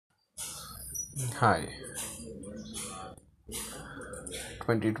Hi,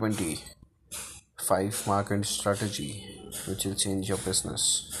 2025 market strategy which will change your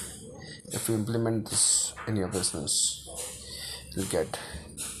business. If you implement this in your business, you'll get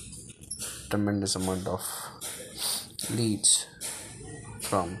tremendous amount of leads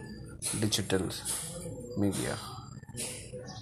from digital media.